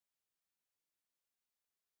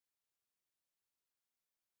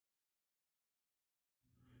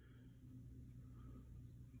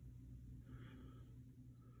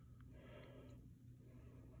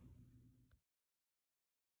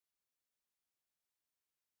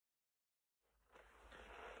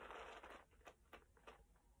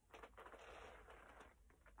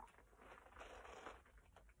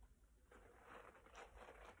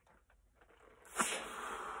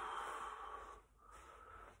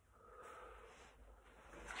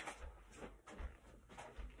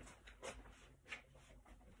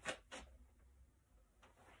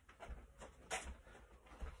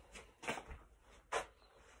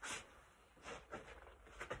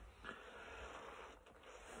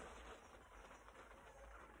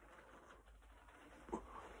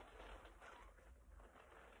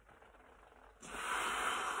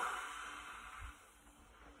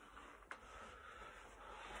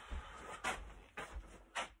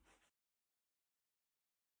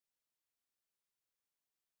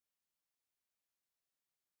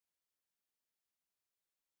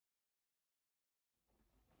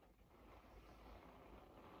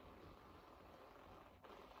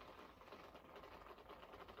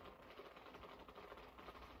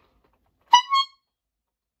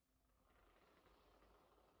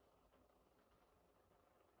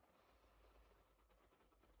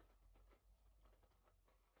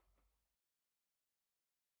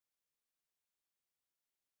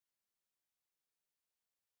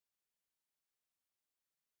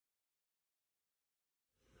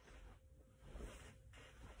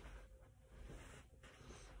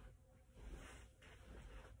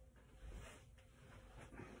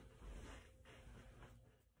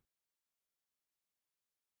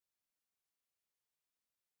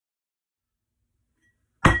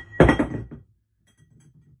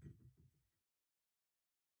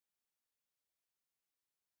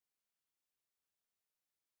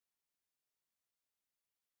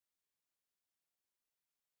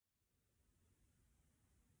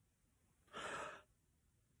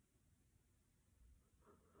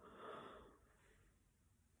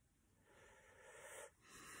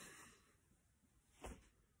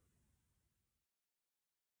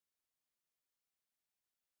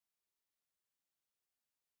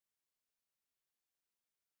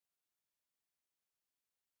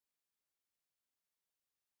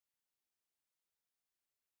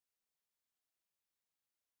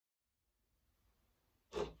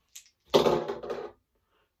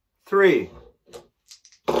3,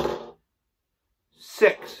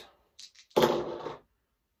 6,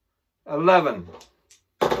 11,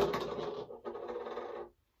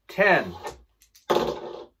 10,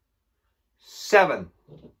 7,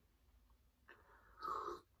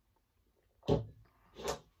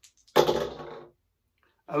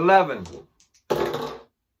 11,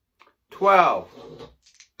 12,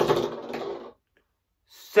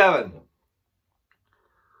 7,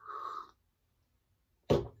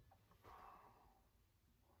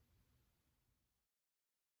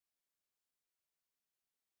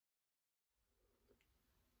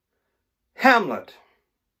 'Hamlet.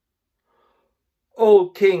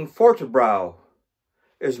 Old King Fortinbras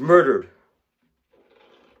is murdered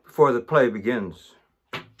before the play begins.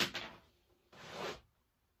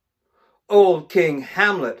 Old King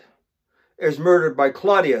Hamlet is murdered by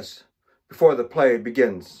Claudius before the play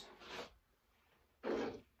begins.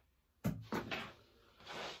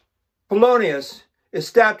 Polonius is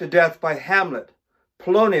stabbed to death by Hamlet.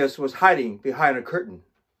 Polonius was hiding behind a curtain.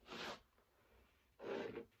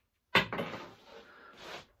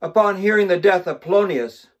 Upon hearing the death of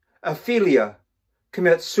Polonius, Ophelia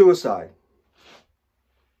commits suicide.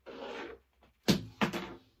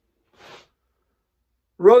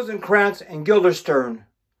 Rosencrantz and Guildenstern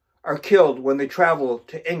are killed when they travel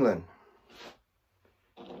to England.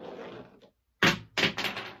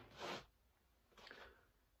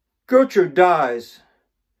 Gertrude dies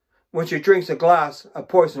when she drinks a glass of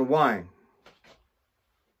poisoned wine.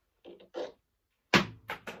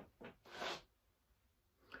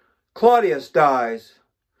 Claudius dies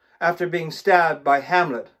after being stabbed by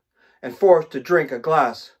Hamlet and forced to drink a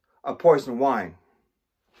glass of poisoned wine.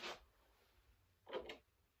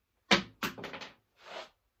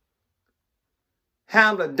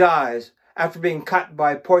 Hamlet dies after being cut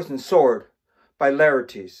by a poisoned sword by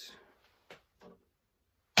Laertes.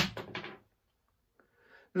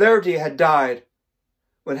 Laertes had died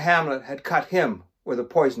when Hamlet had cut him with a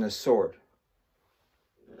poisonous sword.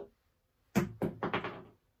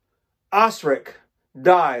 Osric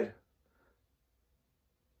died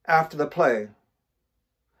after the play,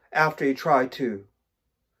 after he tried to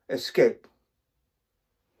escape.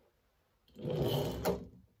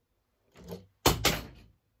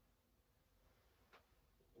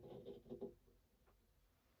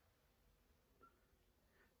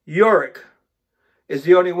 Yorick is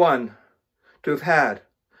the only one to have had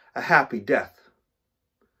a happy death.